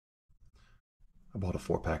I bought a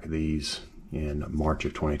 4-pack of these in March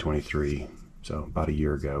of 2023, so about a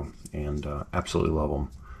year ago, and absolutely love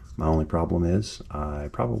them. My only problem is I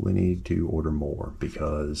probably need to order more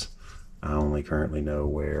because I only currently know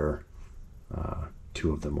where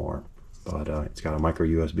 2 of them are. But it's got a micro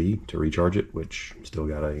USB to recharge it, which still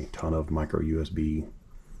got a ton of micro USB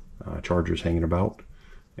chargers hanging about.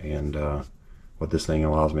 And what this thing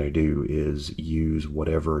allows me to do is use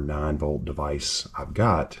whatever 9-volt device I've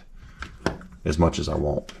got as much as I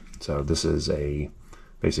want. So this is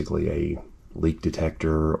basically a leak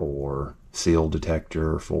detector or seal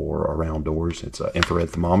detector for around doors. It's an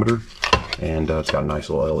infrared thermometer, and it's got a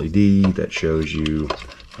nice little LED that shows you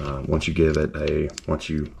once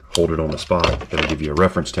you hold it on the spot, it'll give you a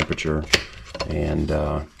reference temperature, and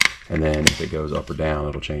then if it goes up or down,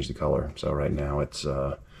 it'll change the color. So right now it's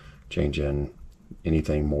changing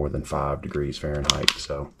anything more than 5 degrees Fahrenheit.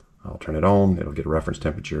 So I'll turn it on, it'll get a reference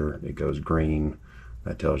temperature, it goes green.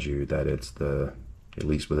 That tells you that it's at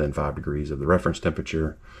least within 5 degrees of the reference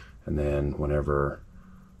temperature. And then whenever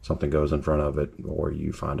something goes in front of it, or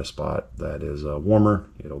you find a spot that is warmer,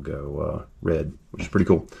 it'll go red, which is pretty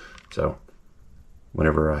cool. So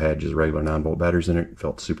whenever I had just regular 9-volt batteries in it,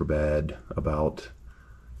 felt super bad about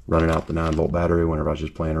running out the 9-volt battery whenever I was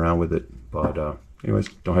just playing around with it. But anyways,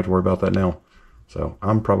 don't have to worry about that now. So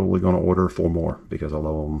I'm probably going to order 4 more because I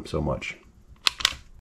love them so much.